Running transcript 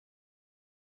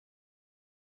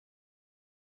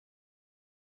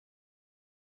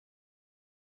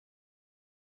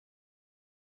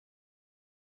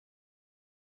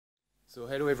So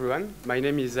hello everyone, my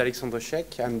name is Alexandre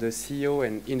Scheck. I'm the CEO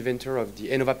and inventor of the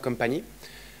Enovap company.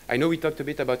 I know we talked a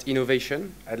bit about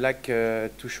innovation. I'd like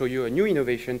to show you a new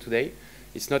innovation today.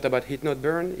 It's not about heat not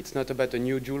burn, it's not about a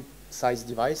new joule-sized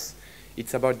device.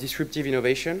 It's about disruptive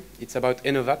innovation. It's about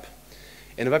Enovap.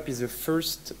 Enovap is the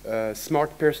first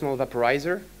smart personal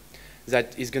vaporizer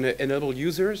that is going to enable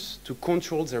users to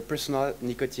control their personal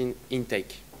nicotine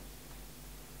intake.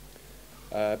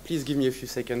 Please give me a few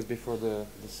seconds before the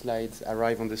slides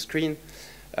arrive on the screen.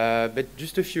 But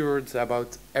just a few words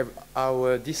about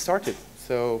how this started.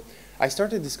 So I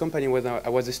started this company when I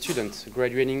was a student,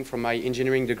 graduating from my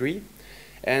engineering degree.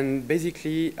 And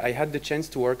basically, I had the chance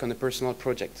to work on a personal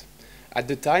project. At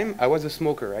the time, I was a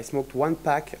smoker. I smoked 1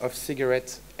 pack of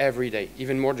cigarettes every day,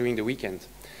 even more during the weekend.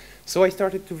 So I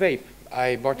started to vape.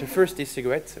 I bought a first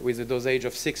e-cigarette with a dosage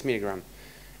of 6 milligrams.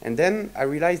 And then I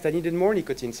realized I needed more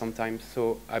nicotine sometimes,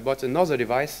 so I bought another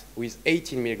device with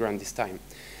 18 milligrams this time.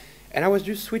 And I was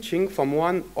just switching from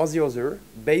one or the other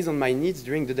based on my needs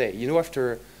during the day. You know,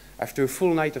 after a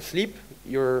full night of sleep,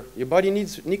 your body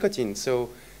needs nicotine.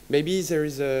 So maybe there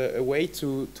is a way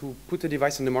to put a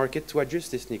device on the market to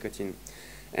adjust this nicotine.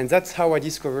 And that's how I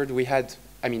discovered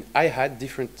I had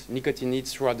different nicotine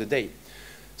needs throughout the day.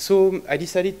 So I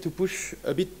decided to push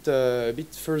a bit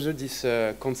further this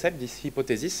concept, this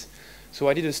hypothesis. So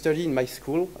I did a study in my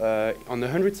school on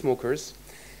 100 smokers,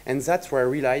 and that's where I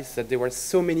realized that there were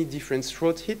so many different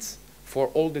throat hits for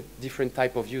all the different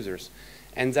type of users,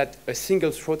 and that a single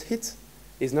throat hit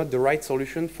is not the right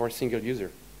solution for a single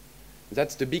user.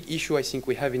 That's the big issue I think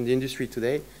we have in the industry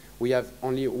today. We have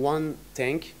only one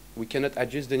tank. We cannot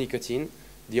adjust the nicotine.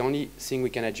 The only thing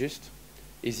we can adjust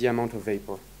is the amount of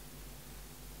vapor.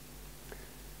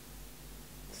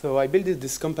 So I built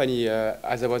this company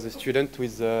as I was a student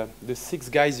with the 6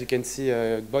 guys you can see,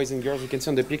 boys and girls you can see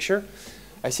on the picture.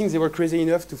 I think they were crazy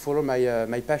enough to follow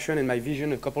my passion and my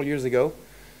vision a couple years ago.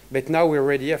 But now we're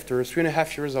ready. After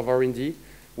 3.5 years of R&D,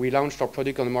 we launched our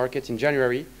product on the market in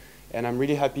January. And I'm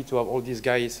really happy to have all these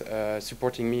guys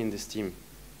supporting me in this team.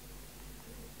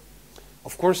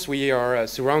 Of course, we are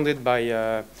surrounded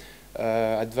by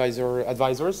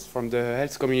advisors from the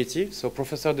health community. So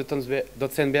Professor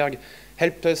Dotzenberg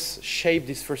helped us shape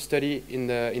this first study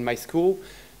in my school.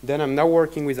 Then I'm now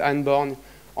working with Anne Born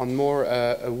on more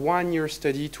a 1-year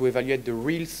study to evaluate the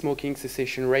real smoking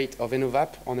cessation rate of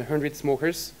Enovap on 100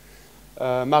 smokers.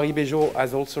 Marie Bejo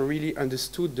has also really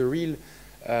understood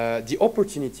the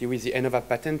opportunity with the Enovap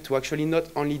patent to actually not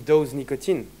only dose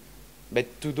nicotine,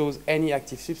 but to dose any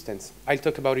active substance. I'll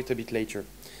talk about it a bit later.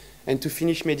 And to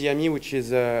finish, Mediami, which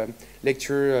is a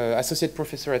associate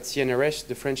professor at CNRS,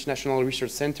 the French National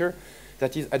Research Center,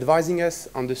 that is advising us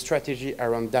on the strategy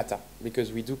around data,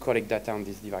 because we do collect data on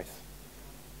this device.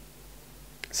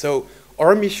 So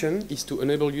our mission is to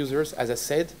enable users, as I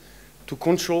said, to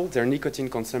control their nicotine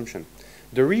consumption.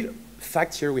 The real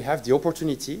fact here we have, the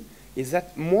opportunity, is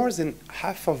that more than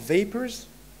half of vapers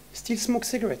still smoke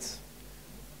cigarettes.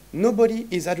 Nobody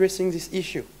is addressing this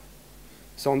issue.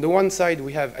 So on the one side,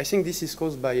 we have, I think this is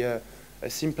caused by a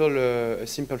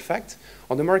simple fact.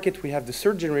 On the market, we have the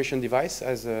 3rd generation device,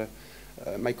 as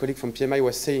my colleague from PMI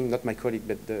was saying, not my colleague,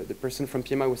 but the person from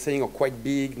PMI was saying, are quite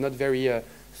big, not very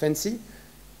fancy.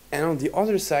 And on the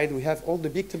other side, we have all the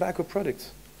big tobacco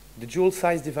products, the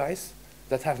dual-size device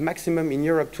that have maximum in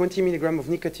Europe 20 milligrams of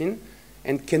nicotine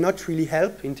and cannot really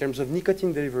help in terms of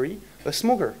nicotine delivery a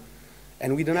smoker.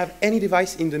 And we don't have any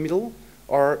device in the middle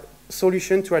or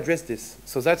solution to address this.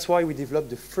 So that's why we developed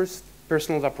the first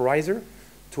personal vaporizer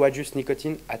to adjust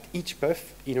nicotine at each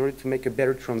puff in order to make a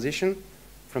better transition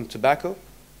from tobacco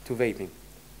to vaping.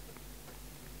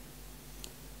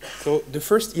 So the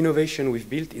first innovation we've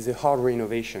built is a hardware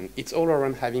innovation. It's all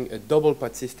around having a double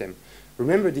pod system.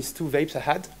 Remember these 2 vapes I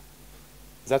had?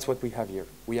 That's what we have here.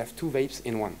 We have 2 vapes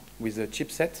in one with a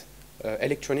chipset,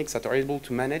 electronics that are able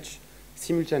to manage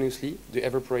simultaneously the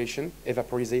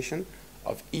evaporization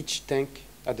of each tank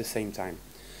at the same time.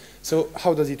 So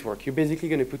how does it work? You're basically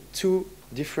going to put 2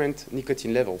 different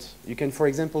nicotine levels. You can, for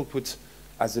example, put,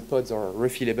 as the pods are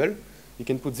refillable, you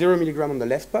can put 0 milligram on the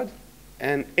left pod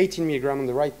and 18 milligram on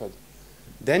the right pod.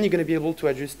 Then you're going to be able to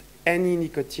adjust any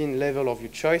nicotine level of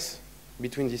your choice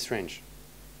between this range.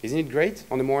 Isn't it great?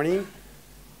 On the morning,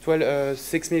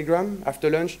 6 milligram, after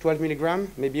lunch, 12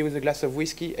 milligram, maybe with a glass of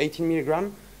whiskey, 18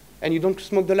 milligram, and you don't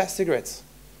smoke the last cigarettes.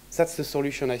 That's the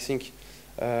solution, I think.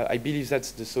 I believe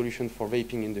that's the solution for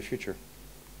vaping in the future.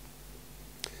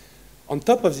 On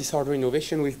top of this hardware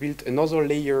innovation, we've built another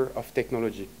layer of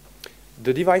technology.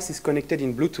 The device is connected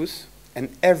in Bluetooth, and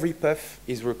every puff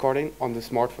is recording on the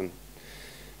smartphone.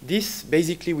 This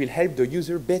basically will help the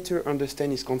user better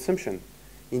understand his consumption.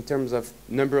 in terms of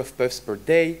number of puffs per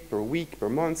day, per week, per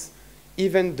month,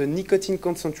 even the nicotine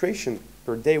concentration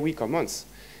per day, week, or month.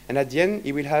 And at the end,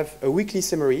 he will have a weekly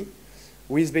summary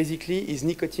with basically his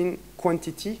nicotine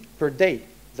quantity per day.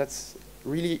 That's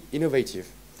really innovative.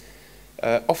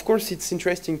 Of course, it's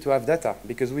interesting to have data,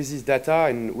 because with this data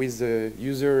and with the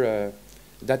user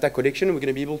data collection, we're going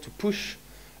to be able to push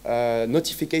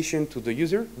notification to the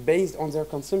user based on their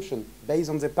consumption, based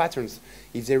on their patterns.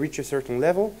 If they reach a certain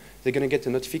level, they're going to get a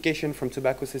notification from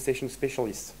tobacco cessation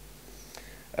specialists.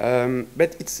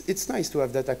 But it's nice to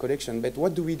have data collection, but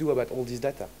what do we do about all this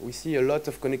data? We see a lot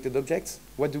of connected objects.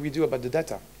 What do we do about the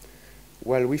data?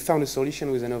 Well, we found a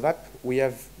solution with Enovap. We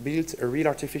have built a real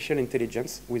artificial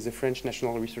intelligence with the French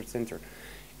National Research Center.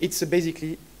 It's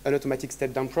basically an automatic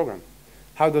step-down program.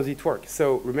 How does it work?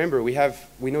 So remember,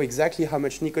 we know exactly how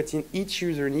much nicotine each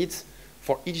user needs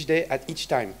for each day at each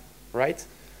time, right?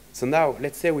 So now,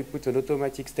 let's say we put an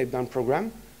automatic step-down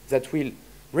program that will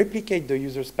replicate the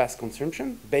user's past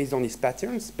consumption based on his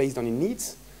patterns, based on his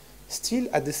needs, still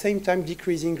at the same time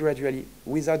decreasing gradually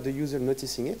without the user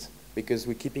noticing it, because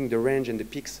we're keeping the range and the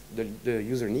peaks the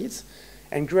user needs,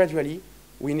 and gradually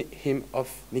wean him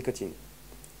off nicotine.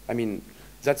 I mean,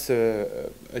 that's a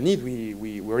need.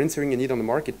 We're answering a need on the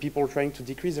market. People are trying to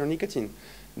decrease their nicotine.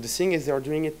 The thing is, they are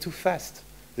doing it too fast.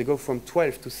 They go from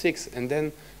 12 to 6, and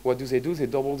then what do? They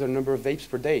double their number of vapes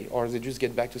per day, or they just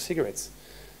get back to cigarettes.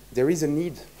 There is a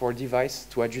need for a device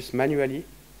to adjust manually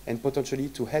and potentially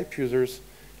to help users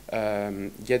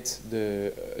get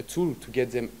a tool to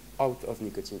get them out of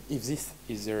nicotine, if this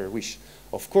is their wish.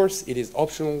 Of course, it is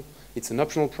optional. It's an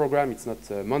optional program. It's not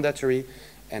mandatory.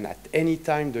 And at any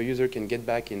time, the user can get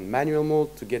back in manual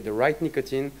mode to get the right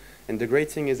nicotine. And the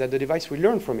great thing is that the device will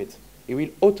learn from it. It will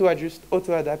auto-adjust,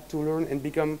 auto-adapt to learn and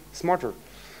become smarter.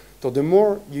 So the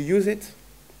more you use it,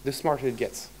 the smarter it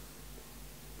gets.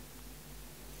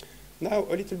 Now,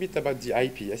 a little bit about the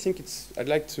IP. I think I'd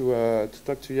like to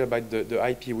talk to you about the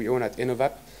IP we own at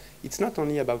Enovap. It's not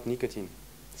only about nicotine.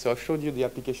 So I've showed you the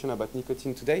application about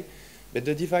nicotine today, but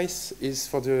the device is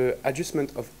for the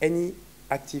adjustment of any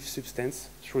active substance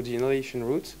through the inhalation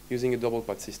route using a double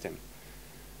pod system.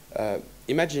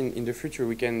 Imagine in the future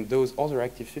we can dose other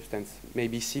active substances,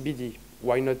 maybe CBD.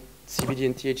 Why not CBD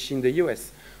and THC in the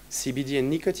US? CBD and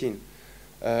nicotine.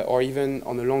 Or even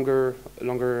on a longer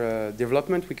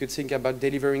development, we could think about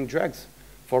delivering drugs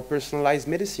for personalized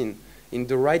medicine in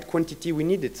the right quantity we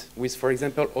need it, with, for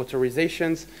example,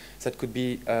 authorizations that could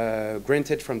be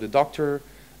granted from the doctor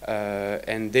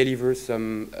and deliver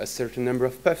a certain number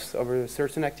of puffs over a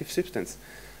certain active substance.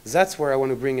 That's where I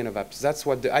want to bring Enovap. That's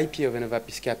what the IP of Enovap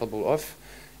is capable of.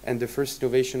 And the first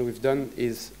innovation we've done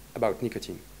is about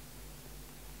nicotine.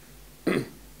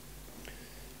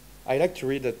 I like to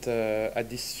read at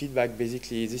this feedback.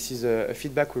 Basically, this is a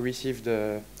feedback we received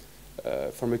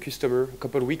from a customer a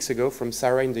couple of weeks ago from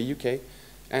Sarah in the UK.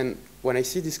 And when I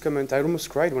see this comment, I almost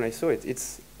cried when I saw it.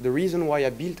 It's the reason why I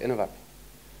built Enovap.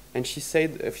 And she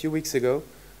said a few weeks ago,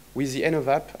 with the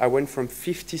Enovap, I went from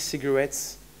 50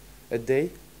 cigarettes a day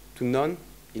to none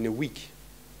in a week.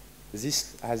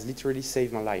 This has literally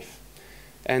saved my life.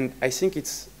 And I think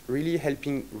it's really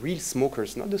helping real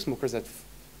smokers, not the smokers that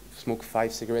smoke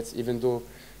 5 cigarettes, even though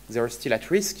they are still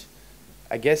at risk.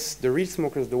 I guess the real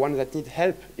smokers, the ones that need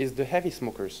help, is the heavy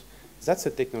smokers. That's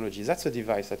a technology, that's a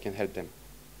device that can help them.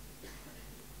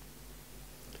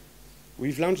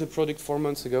 We've launched the product 4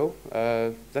 months ago.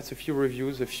 That's a few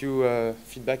reviews, a few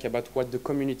feedback about what the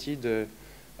community, the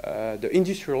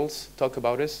industrials talk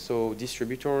about us, so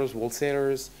distributors,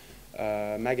 wholesalers,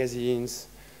 magazines.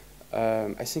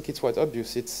 I think it's quite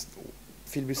obvious.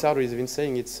 Phil Busardo has been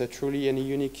saying it's truly a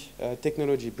unique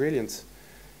technology, brilliant.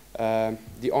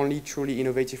 The only truly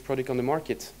innovative product on the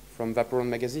market from Vaporon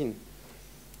magazine.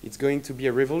 It's going to be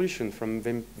a revolution from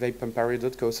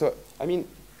vapeempire.co. So, I mean,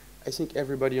 I think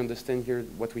everybody understands here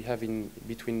what we have in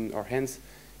between our hands.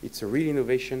 It's a real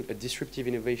innovation, a disruptive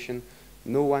innovation.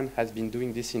 No one has been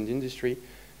doing this in the industry.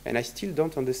 And I still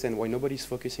don't understand why nobody's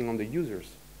focusing on the users.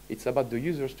 It's about the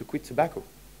users to quit tobacco.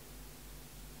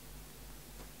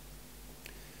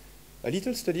 A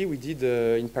little study we did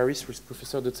in Paris with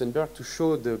Professor Dotzenberg to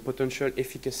show the potential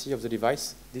efficacy of the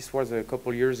device. This was a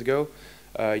couple years ago.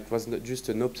 It was not just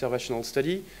an observational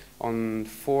study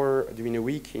during a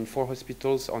week in 4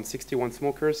 hospitals on 61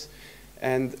 smokers.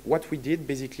 And what we did,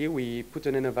 basically, we put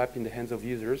an Enovap in the hands of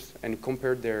users and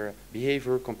compared their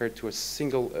behavior compared to a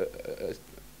single,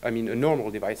 a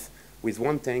normal device with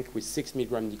 1 tank with 6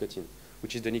 milligram nicotine,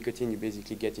 which is the nicotine you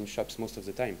basically get in shops most of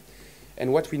the time.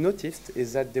 And what we noticed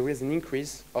is that there is an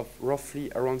increase of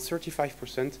roughly around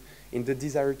 35% in the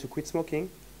desire to quit smoking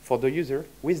for the user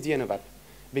with the Enovap.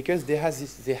 because they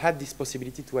had this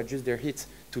possibility to adjust their heat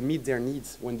to meet their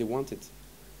needs when they want it.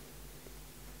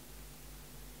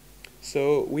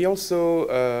 So we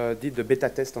also did the beta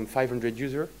test on 500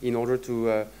 users in order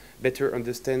to better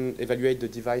understand, evaluate the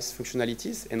device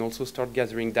functionalities, and also start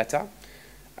gathering data.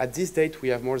 At this date, we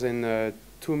have more than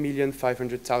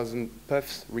 2,500,000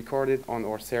 puffs recorded on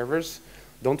our servers.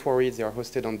 Don't worry, they are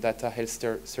hosted on data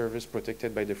health servers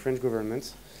protected by the French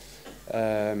government.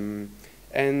 And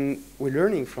we're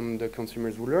learning from the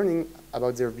consumers. We're learning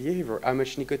about their behavior, how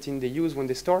much nicotine they use when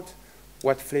they start,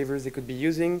 what flavors they could be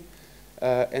using.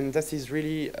 And that is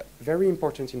really very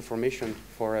important information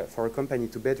for a company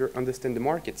to better understand the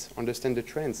markets, understand the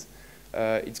trends.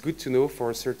 It's good to know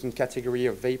for a certain category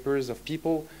of vapors, of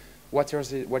people, what is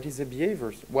the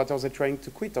behaviors? What are they trying to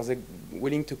quit? Are they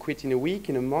willing to quit in a week,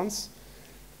 in a month?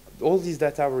 All these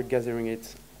data, we're gathering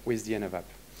it with the NFAP.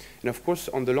 And of course,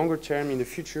 on the longer term, in the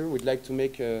future, we'd like to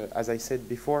make, as I said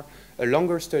before, a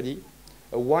longer study,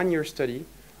 a one-year study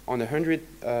on 100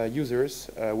 users.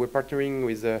 We're partnering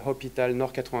with Hôpital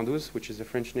Nord 92, which is a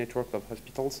French network of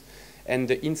hospitals, and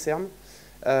the INSERM,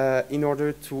 in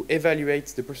order to evaluate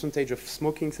the percentage of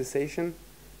smoking cessation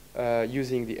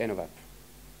using the NFAP.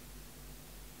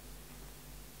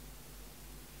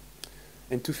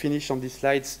 And to finish on these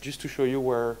slides, just to show you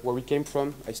where we came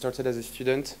from. I started as a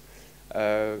student.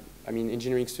 I mean,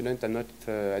 engineering student.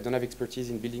 I don't have expertise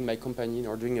in building my company,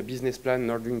 nor doing a business plan,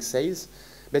 nor doing sales.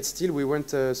 But still, we went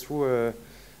through,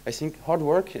 I think, hard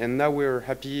work, and now we're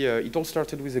happy. It all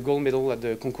started with a gold medal at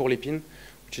the Concours Lépine,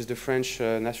 which is the French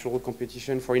national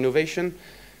competition for innovation.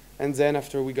 And then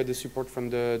after we got the support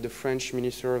from the French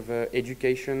Minister of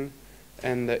Education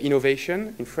and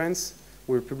Innovation in France,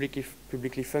 we were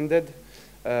publicly funded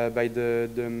by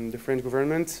the French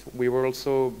government. We were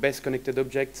also best connected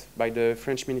object by the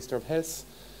French Minister of Health.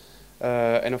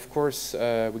 And of course,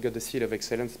 we got the seal of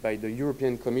excellence by the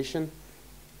European Commission.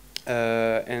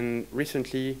 And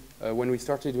recently, when we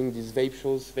started doing these vape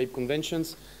shows, vape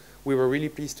conventions, we were really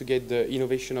pleased to get the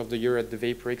Innovation of the Year at the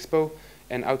Vapor Expo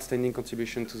and outstanding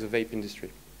contribution to the vape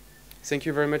industry. Thank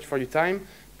you very much for your time.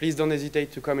 Please don't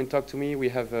hesitate to come and talk to me. We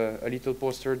have a little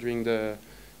poster in the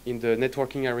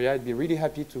networking area. I'd be really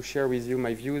happy to share with you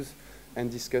my views and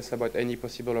discuss about any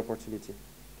possible opportunity.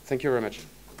 Thank you very much.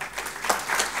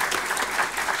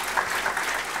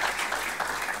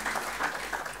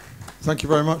 Thank you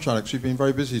very much, Alex. You've been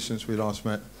very busy since we last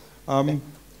met.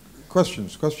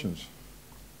 Questions?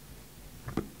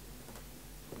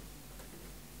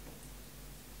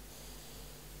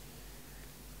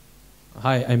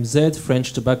 Hi, I'm Zed,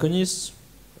 French tobacconist,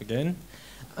 again.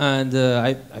 And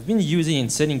I've been using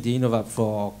and selling the InnoVap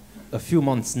for a few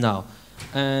months now.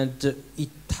 And it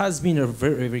has been a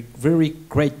very, very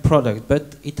great product,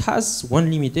 but it has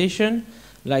one limitation.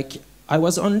 Like, I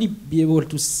was only be able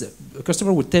to, a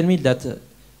customer would tell me that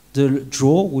the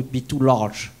draw would be too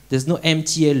large. There's no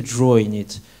MTL draw in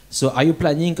it. So are you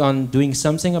planning on doing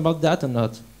something about that or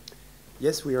not?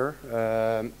 Yes, we are.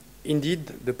 Indeed,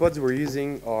 the pods we're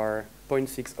using are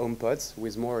 0.6 ohm pods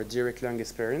with more direct lung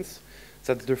experience.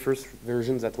 That's the first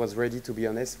version that was ready, to be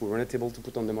honest. We were not able to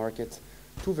put on the market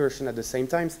two versions at the same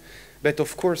time. But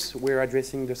of course, we're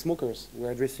addressing the smokers.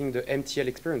 We're addressing the MTL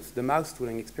experience, the mouth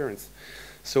tooling experience.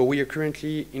 So we are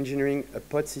currently engineering a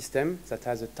pod system that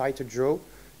has a tighter draw,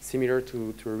 similar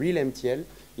to a real MTL,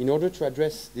 in order to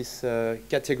address this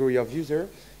category of user.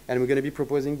 And we're going to be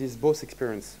proposing this both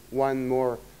experience. One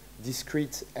more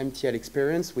discrete MTL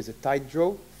experience with a tight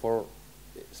draw for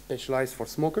specialized for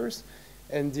smokers,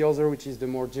 and the other, which is the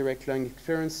more direct lung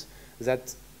experience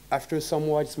that after some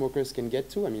while smokers can get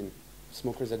to, I mean,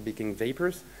 smokers that became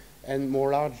vapors, and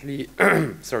more largely,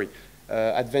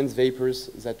 advanced vapors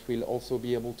that will also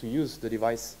be able to use the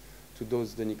device to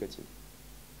dose the nicotine.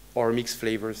 Or mix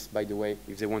flavors, by the way,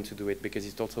 if they want to do it, because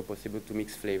it's also possible to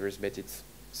mix flavors, but it's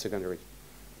secondary.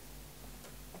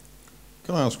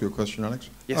 Can I ask you a question, Alex?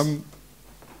 Yes.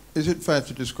 Is it fair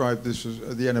to describe this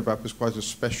as the NFAP as quite a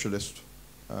specialist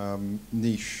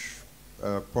niche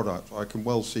product? I can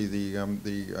well see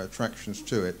the attractions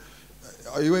to it.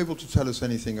 Are you able to tell us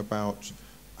anything about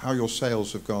how your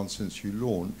sales have gone since you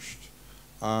launched?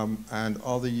 And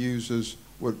are the users,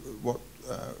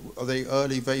 are they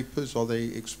early vapors? Are they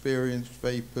experienced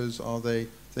vapors? Are they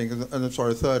things? And I'm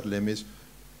sorry, a third limb is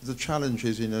the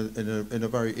challenges in a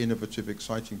very innovative,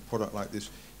 exciting product like this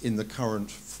in the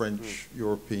current French,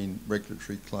 European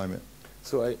regulatory climate.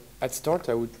 So at start,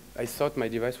 I thought my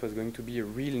device was going to be a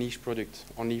real niche product,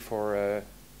 only for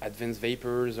advanced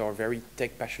vapors or very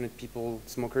tech-passionate people,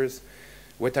 smokers.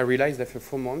 what I realized after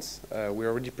 4 months, we're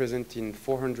already present in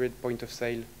 400 point of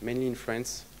sale, mainly in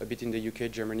France, a bit in the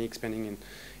UK, Germany, expanding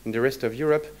in the rest of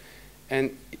Europe.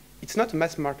 And it's not a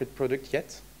mass market product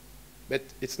yet, but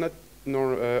it's not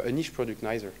nor a niche product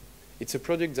neither. It's a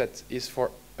product that is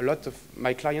for a lot of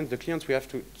my clients, the clients we have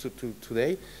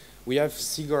today. We have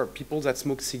people that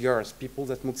smoke cigars, people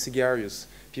that smoke cigars,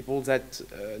 people that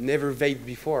never vaped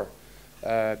before,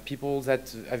 people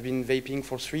that have been vaping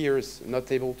for 3 years,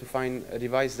 not able to find a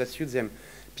device that suits them,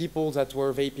 people that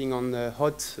were vaping on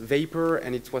hot vapor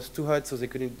and it was too hot so they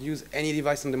couldn't use any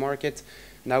device on the market.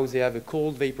 Now they have a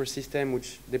cold vapor system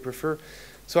which they prefer.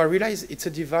 So I realized it's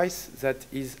a device that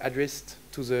is addressed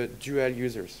to the dual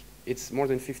users. It's more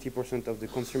than 50% of the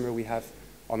consumer we have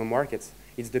on the market.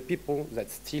 It's the people that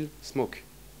still smoke.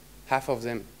 Half of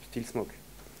them still smoke.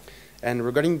 And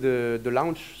regarding the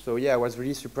launch, so yeah, I was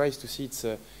really surprised to see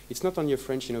it's not only a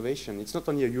French innovation, it's not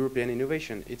only a European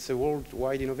innovation, it's a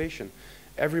worldwide innovation.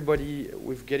 Everybody,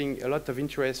 we're getting a lot of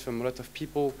interest from a lot of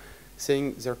people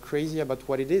saying they're crazy about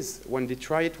what it is. When they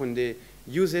try it, when they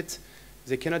use it,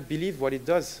 they cannot believe what it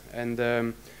does. And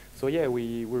so yeah,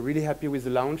 we're really happy with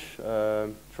the launch,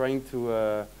 trying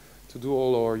to do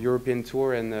all our European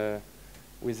tour and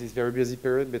with this very busy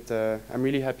period, but I'm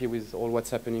really happy with all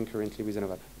what's happening currently with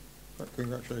Enovap.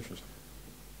 Congratulations.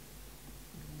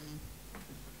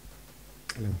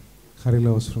 Hello,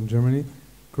 Harilos from Germany.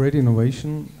 Great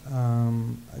innovation.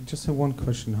 I just have one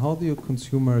question. How do your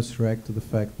consumers react to the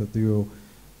fact that you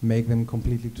make them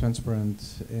completely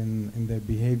transparent in their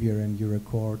behavior and you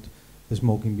record the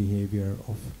smoking behavior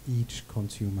of each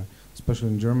consumer? Especially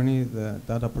in Germany, the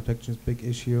data protection is a big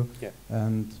issue. Yeah.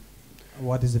 And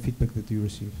what is the feedback that you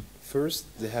receive? First,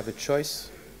 they have a choice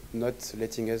not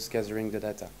letting us gathering the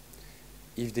data.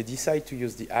 If they decide to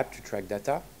use the app to track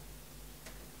data,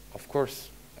 of course,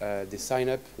 they sign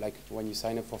up, like when you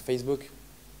sign up for Facebook,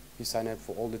 you sign up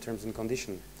for all the terms and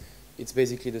conditions. It's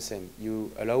basically the same.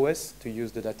 You allow us to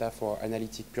use the data for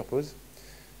analytic purpose,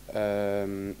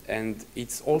 and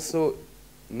it's also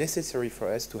necessary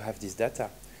for us to have this data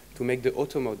to make the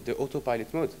auto mode, the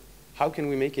autopilot mode. How can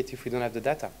we make it if we don't have the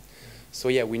data? So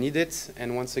yeah, we need it,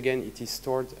 and once again, it is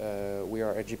stored. We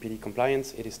are RGPD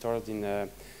compliant. It is stored in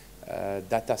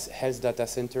health data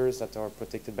centers that are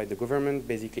protected by the government.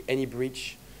 Basically, any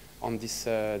breach on this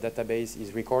database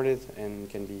is recorded and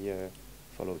can be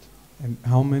followed. And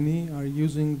how many are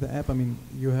using the app? I mean,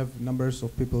 you have numbers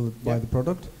of people that buy the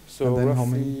product. So and then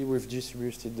roughly, we've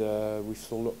distributed, we've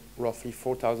sold roughly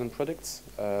 4,000 products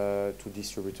to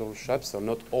distributor shops. So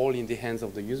not all in the hands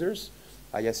of the users.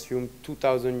 I assume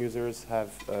 2,000 users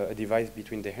have a device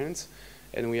between their hands,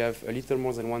 and we have a little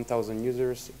more than 1,000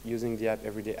 users using the app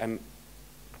every day. I'm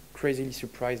crazily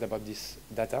surprised about this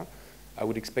data. I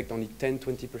would expect only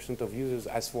 10–20% of users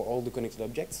as for all the connected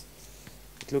objects.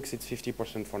 It looks it's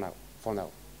 50% for now.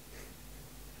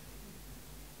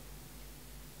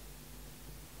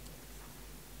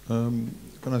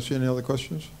 Can I see any other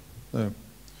questions? No.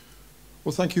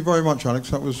 Well, thank you very much,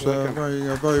 Alex. That was very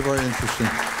interesting.